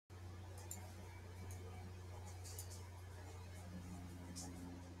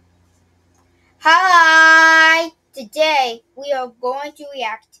Hi! Today we are going to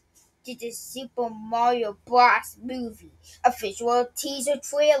react to the Super Mario Bros. Movie official teaser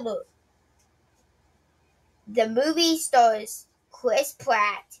trailer. The movie stars Chris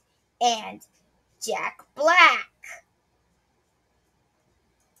Pratt and Jack Black.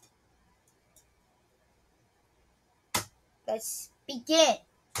 Let's begin.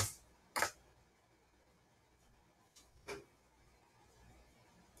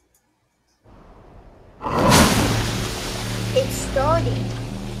 It's starting.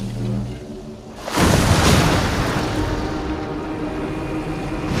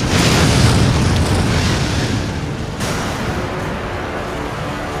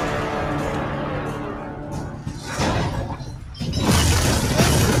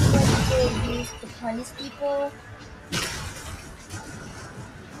 What they use to punish people.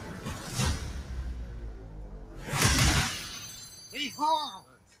 Behold,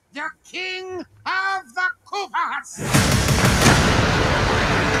 the king of the Koopas!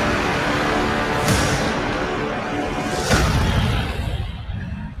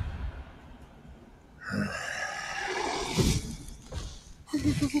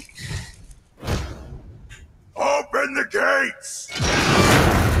 Open the gates!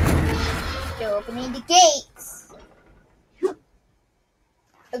 They're opening the gates.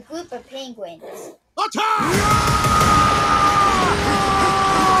 A group of penguins.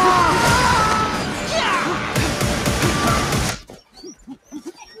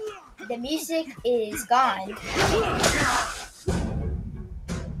 The music is gone.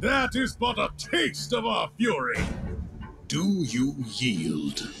 That is but a taste of our fury. Do you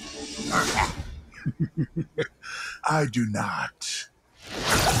yield? I do not.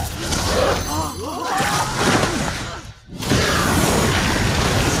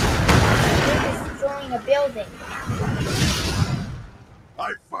 They're destroying a building.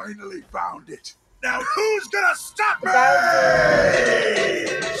 I finally found it. Now who's gonna stop me?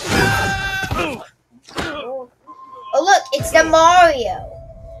 Oh look, it's the Mario.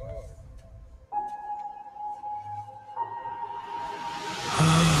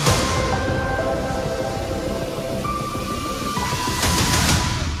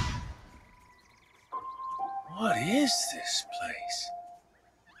 What is this place?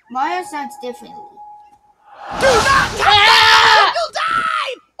 Mario sounds differently. You'll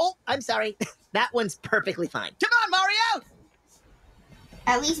die! Oh, I'm sorry. That one's perfectly fine. Come on, Mario!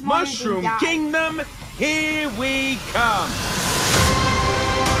 At least Mario Mushroom didn't die. Kingdom, here we come!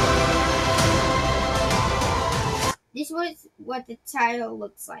 This was what the title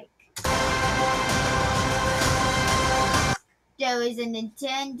looks like. There is a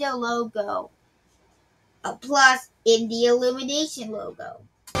Nintendo logo. A plus in the Illumination logo.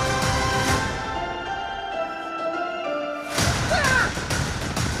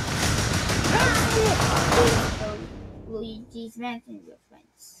 Luigi's Mansion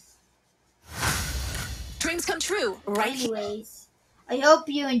reference. Dreams come true, right? Anyways, I hope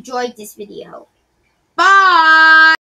you enjoyed this video. Bye!